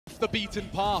the beaten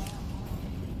path.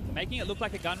 Making it look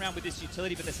like a gun round with this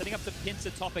utility, but they're setting up the pincer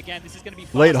top again. This is going to be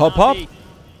fast. Late hop hop.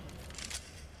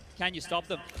 Can you stop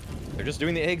them? They're just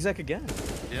doing the exec again.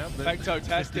 Yeah, Vecto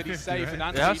tested, he's safe, and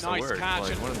Anthony, That's the nice word. catch,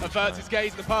 Like, and averts his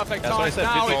gaze at the perfect That's what I time. said,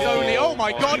 Now it's 50. only, oh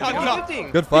my god,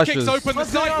 Hunter! Good He flashes. kicks open the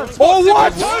sight. Oh,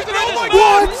 what? Oh my What?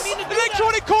 god!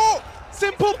 Electronic caught!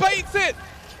 Simple baits it!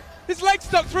 His leg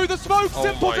stuck through the smoke, Oh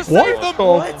Simple my to God. save them!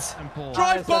 What?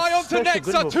 Drive by onto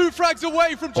Nexa, 2 frags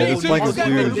away from Oh, this flank is G2.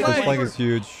 huge. This flank is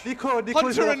huge.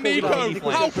 Hunter and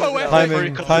NiKo, how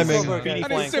Timing, poetic! timing.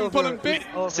 And it's Simple and Bit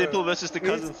Simple versus the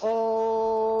cousins.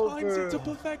 finds it to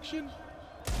perfection.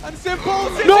 And Simple!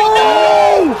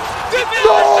 No!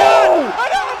 Disaster!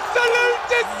 An absolute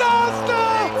disaster!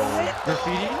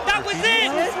 That was it!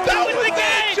 That was the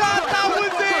game! Chat, that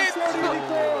was it!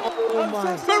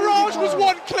 Mirage was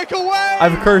 1 click away!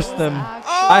 I've cursed him.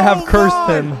 I have cursed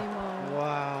him.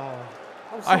 Wow.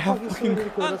 I have fucking.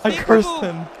 I cursed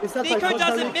him. NiKo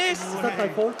doesn't miss!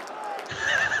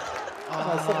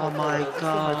 Oh my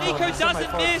god. NiKo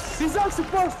doesn't miss! He's not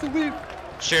supposed to win.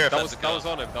 Sheriff, that was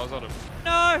on him. That was on him.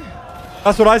 No!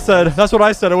 That's what I said. That's what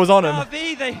I said. It was on him.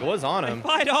 NAVI, It was on they him.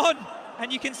 fight on!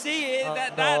 And you can see it, no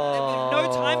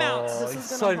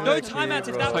timeouts. No timeouts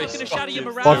if that's not going to shatter your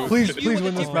morale. Fuck, please, please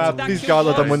win this map. Please, God,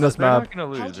 let them win this map. They're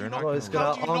not gonna lose. They're not Bro, gonna it's lose. gonna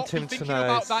How do you not aunt be him thinking tonight.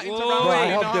 about that into Whoa, round Bro, I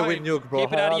wait. hope they 29? win nuke, bro.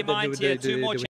 Keep it out of your I hope mind they here. do 2 more it.